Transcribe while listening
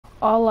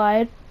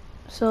online.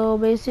 So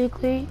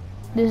basically,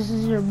 this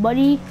is your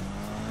money,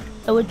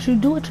 and what you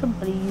do with your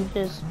money, you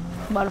just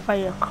modify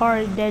your car,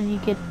 and then you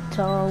get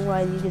to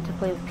online. You get to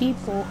play with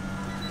people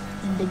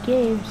in the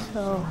game.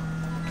 So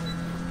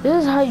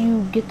this is how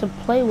you get to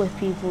play with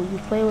people. You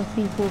play with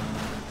people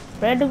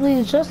randomly.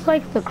 It's just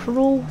like the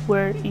crew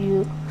where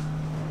you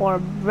or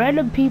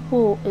random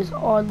people is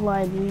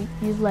online.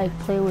 You like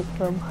play with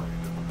them.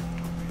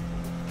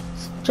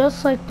 It's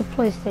just like the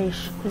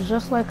PlayStation. It's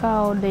just like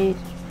how they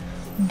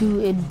do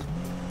in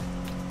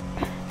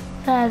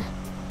that.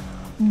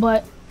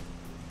 But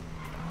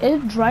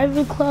in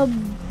Driving Club,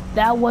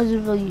 that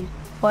wasn't really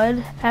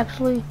fun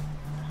actually,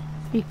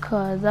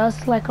 because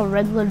that's like a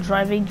regular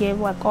driving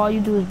game. Like all you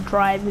do is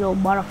drive. You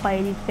don't modify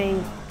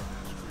anything.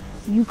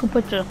 You can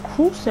put your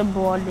crew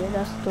symbol on there.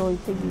 That's the only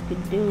thing you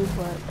can do.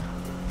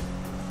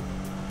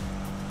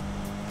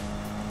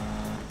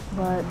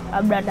 But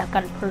I'm not that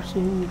kind of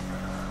person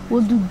who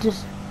will do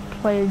just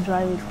play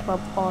Driving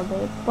Club all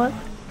day. But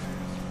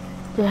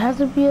there has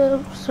to be a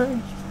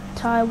certain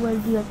time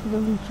when you have to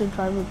delete your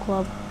Driving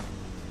Club.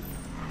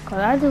 Cause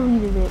I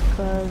deleted it.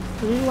 Cause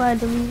the reason why I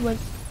deleted was,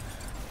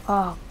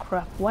 oh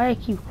crap! Why I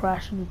keep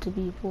crashing into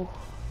people?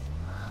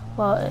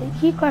 Well,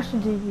 he crashed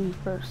into me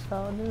first,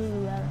 so it doesn't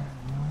really matter.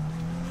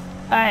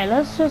 Alright,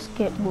 let's just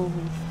get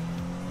moving.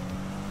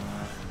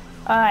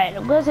 Alright,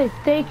 I'm gonna say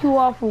thank you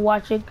all for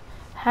watching.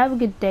 Have a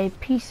good day.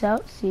 Peace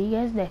out. See you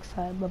guys next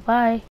time. Bye bye.